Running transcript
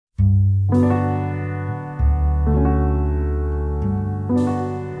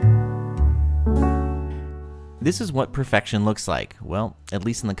This is what perfection looks like, well, at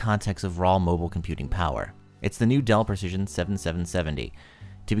least in the context of raw mobile computing power. It's the new Dell Precision 7770.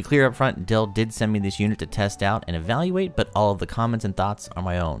 To be clear up front, Dell did send me this unit to test out and evaluate, but all of the comments and thoughts are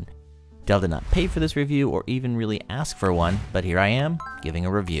my own. Dell did not pay for this review or even really ask for one, but here I am, giving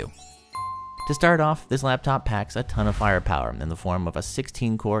a review. To start off, this laptop packs a ton of firepower in the form of a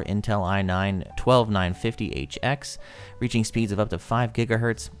 16-core Intel i9 12950HX, reaching speeds of up to 5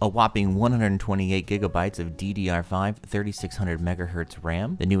 GHz, a whopping 128 GB of DDR5 3600 MHz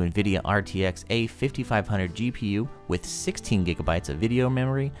RAM, the new Nvidia RTX A5500 GPU with 16 GB of video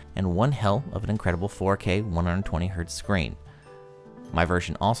memory, and one hell of an incredible 4K 120Hz screen. My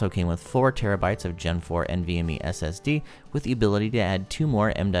version also came with 4 TB of Gen 4 NVMe SSD with the ability to add 2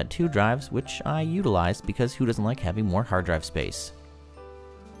 more M.2 drives, which I utilized because who doesn't like having more hard drive space.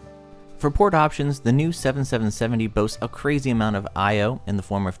 For port options, the new 7770 boasts a crazy amount of I/O in the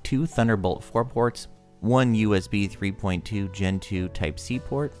form of 2 Thunderbolt 4 ports, 1 USB 3.2 Gen 2 Type-C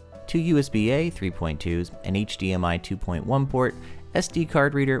port, 2 USB-A 3.2s, an HDMI 2.1 port, SD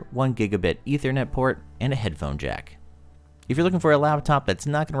card reader, 1 gigabit Ethernet port, and a headphone jack. If you're looking for a laptop that's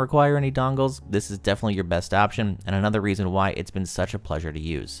not going to require any dongles, this is definitely your best option, and another reason why it's been such a pleasure to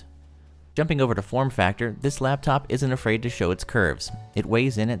use. Jumping over to Formfactor, this laptop isn't afraid to show its curves. It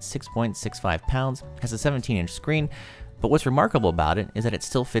weighs in at 6.65 pounds, has a 17-inch screen, but what's remarkable about it is that it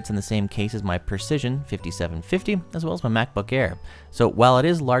still fits in the same case as my Precision 5750, as well as my MacBook Air. So while it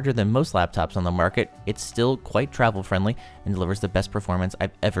is larger than most laptops on the market, it's still quite travel-friendly and delivers the best performance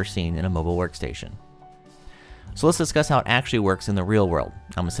I've ever seen in a mobile workstation. So let's discuss how it actually works in the real world.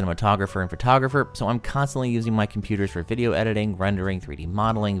 I'm a cinematographer and photographer, so I'm constantly using my computers for video editing, rendering, 3D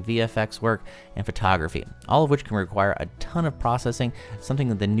modeling, VFX work, and photography, all of which can require a ton of processing, something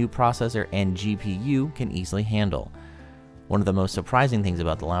that the new processor and GPU can easily handle. One of the most surprising things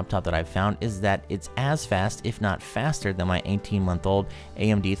about the laptop that I've found is that it's as fast, if not faster, than my 18-month-old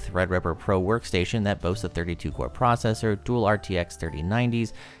AMD Threadripper Pro workstation that boasts a 32-core processor, dual RTX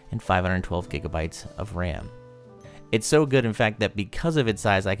 3090s, and 512 GB of RAM. It's so good, in fact, that because of its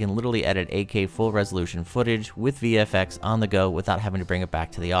size, I can literally edit 8K full resolution footage with VFX on the go without having to bring it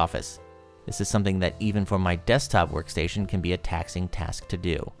back to the office. This is something that even for my desktop workstation can be a taxing task to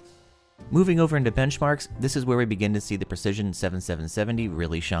do. Moving over into benchmarks, this is where we begin to see the Precision 7770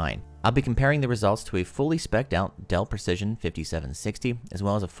 really shine. I'll be comparing the results to a fully spec'd out Dell Precision 5760, as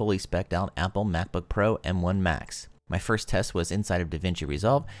well as a fully spec'd out Apple MacBook Pro M1 Max. My first test was inside of Davinci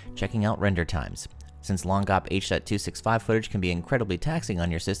Resolve, checking out render times. Since long-op H.265 footage can be incredibly taxing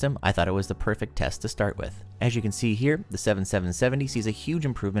on your system, I thought it was the perfect test to start with. As you can see here, the 7770 sees a huge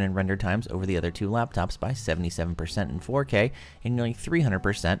improvement in render times over the other two laptops by 77% in 4K and nearly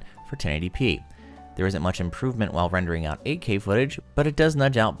 300% for 1080p. There isn't much improvement while rendering out 8K footage, but it does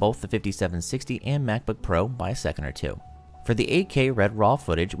nudge out both the 5760 and MacBook Pro by a second or two. For the 8K Red RAW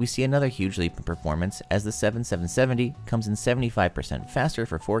footage, we see another huge leap in performance as the 7770 comes in 75% faster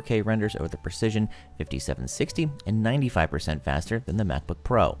for 4K renders over the Precision 5760 and 95% faster than the MacBook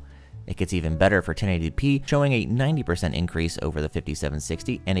Pro. It gets even better for 1080p, showing a 90% increase over the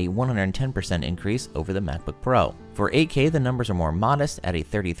 5760 and a 110% increase over the MacBook Pro. For 8K, the numbers are more modest at a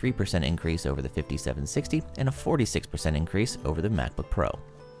 33% increase over the 5760 and a 46% increase over the MacBook Pro.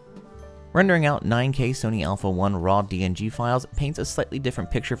 Rendering out 9K Sony Alpha 1 raw DNG files paints a slightly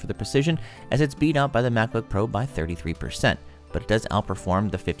different picture for the Precision, as it's beat out by the MacBook Pro by 33%, but it does outperform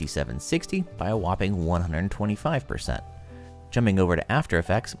the 5760 by a whopping 125%. Jumping over to After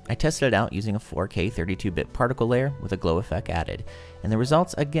Effects, I tested it out using a 4K 32-bit particle layer with a glow effect added, and the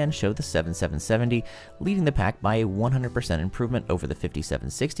results again show the 7770 leading the pack by a 100% improvement over the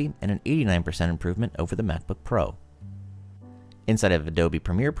 5760 and an 89% improvement over the MacBook Pro. Inside of Adobe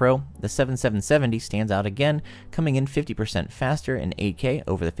Premiere Pro, the 7770 stands out again, coming in 50% faster in 8K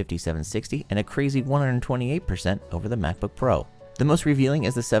over the 5760 and a crazy 128% over the MacBook Pro. The most revealing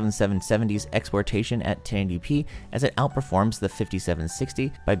is the 7770's exportation at 1080p, as it outperforms the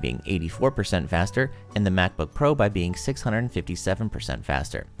 5760 by being 84% faster and the MacBook Pro by being 657%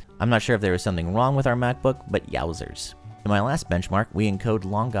 faster. I'm not sure if there was something wrong with our MacBook, but yowzers. In my last benchmark, we encode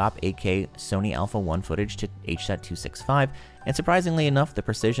long-op 8K Sony Alpha 1 footage to H.265, and surprisingly enough, the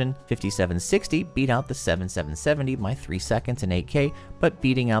Precision 5760 beat out the 7770 by 3 seconds in 8K, but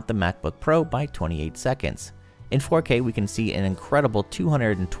beating out the MacBook Pro by 28 seconds. In 4K, we can see an incredible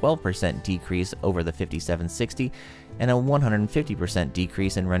 212% decrease over the 5760 and a 150%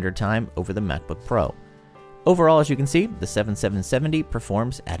 decrease in render time over the MacBook Pro. Overall, as you can see, the 7770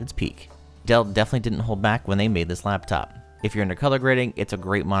 performs at its peak. Dell definitely didn't hold back when they made this laptop. If you're into color grading, it's a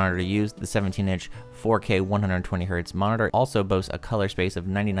great monitor to use. The 17-inch 4K 120Hz monitor also boasts a color space of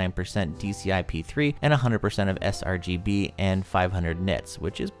 99% DCI-P3 and 100% of sRGB and 500 nits,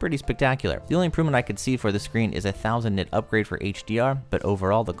 which is pretty spectacular. The only improvement I could see for the screen is a 1000 nit upgrade for HDR, but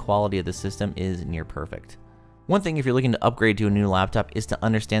overall the quality of the system is near perfect. One thing if you're looking to upgrade to a new laptop is to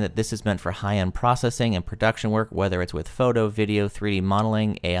understand that this is meant for high-end processing and production work, whether it's with photo, video, 3D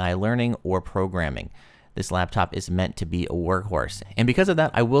modeling, AI learning, or programming. This laptop is meant to be a workhorse. And because of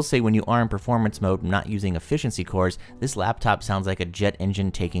that, I will say when you are in performance mode, not using efficiency cores, this laptop sounds like a jet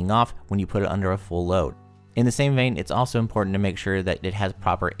engine taking off when you put it under a full load. In the same vein, it's also important to make sure that it has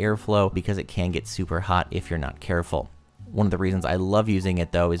proper airflow because it can get super hot if you're not careful. One of the reasons I love using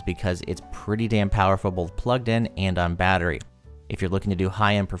it though is because it's pretty damn powerful both plugged in and on battery. If you're looking to do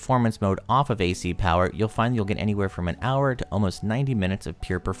high-end performance mode off of AC power, you'll find you'll get anywhere from an hour to almost 90 minutes of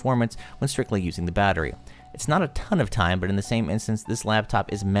pure performance when strictly using the battery. It's not a ton of time, but in the same instance, this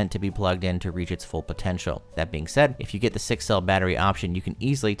laptop is meant to be plugged in to reach its full potential. That being said, if you get the 6-cell battery option, you can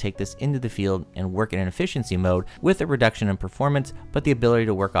easily take this into the field and work in an efficiency mode with a reduction in performance, but the ability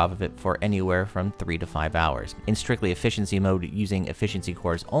to work off of it for anywhere from 3 to 5 hours. In strictly efficiency mode, using efficiency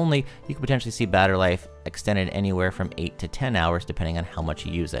cores only, you can potentially see battery life extended anywhere from 8 to 10 hours depending on how much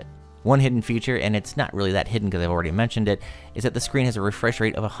you use it. One hidden feature, and it's not really that hidden because I've already mentioned it, is that the screen has a refresh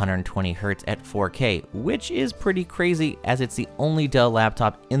rate of 120 Hz at 4K, which is pretty crazy as it's the only Dell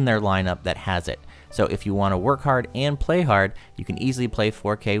laptop in their lineup that has it. So if you want to work hard and play hard, you can easily play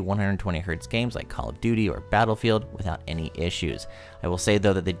 4K 120 Hz games like Call of Duty or Battlefield without any issues. I will say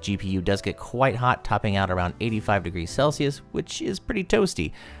though that the GPU does get quite hot, topping out around 85 degrees Celsius, which is pretty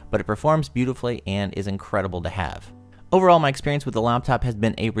toasty, but it performs beautifully and is incredible to have. Overall, my experience with the laptop has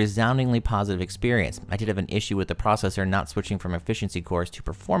been a resoundingly positive experience. I did have an issue with the processor not switching from efficiency cores to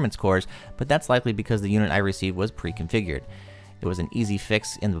performance cores, but that's likely because the unit I received was pre-configured. It was an easy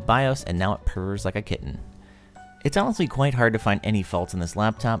fix in the BIOS, and now it purrs like a kitten. It's honestly quite hard to find any faults in this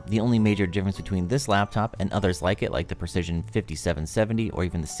laptop. The only major difference between this laptop and others like it, like the Precision 5770 or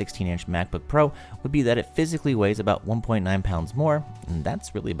even the 16-inch MacBook Pro, would be that it physically weighs about 1.9 pounds more, and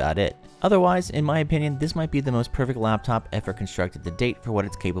that's really about it. Otherwise, in my opinion, this might be the most perfect laptop ever constructed to date for what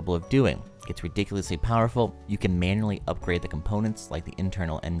it's capable of doing. It's ridiculously powerful. You can manually upgrade the components like the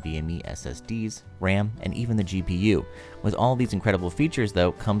internal NVMe SSDs, RAM, and even the GPU. With all these incredible features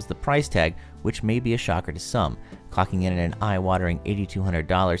though comes the price tag, which may be a shocker to some, clocking in at an eye-watering $8,200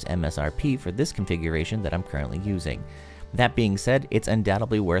 MSRP for this configuration that I'm currently using. That being said, it's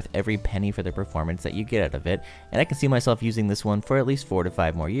undoubtedly worth every penny for the performance that you get out of it, and I can see myself using this one for at least 4 to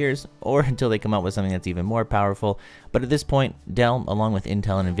 5 more years, or until they come out with something that's even more powerful. But at this point, Dell, along with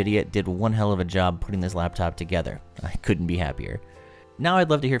Intel and Nvidia, did one hell of a job putting this laptop together. I couldn't be happier. Now I'd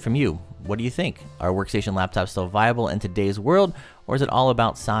love to hear from you. What do you think? Are workstation laptops still viable in today's world, or is it all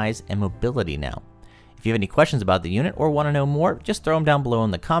about size and mobility now? If you have any questions about the unit or want to know more, just throw them down below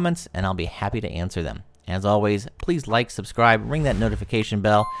in the comments, and I'll be happy to answer them. As always, please like, subscribe, ring that notification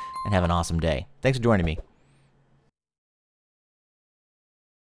bell, and have an awesome day. Thanks for joining me.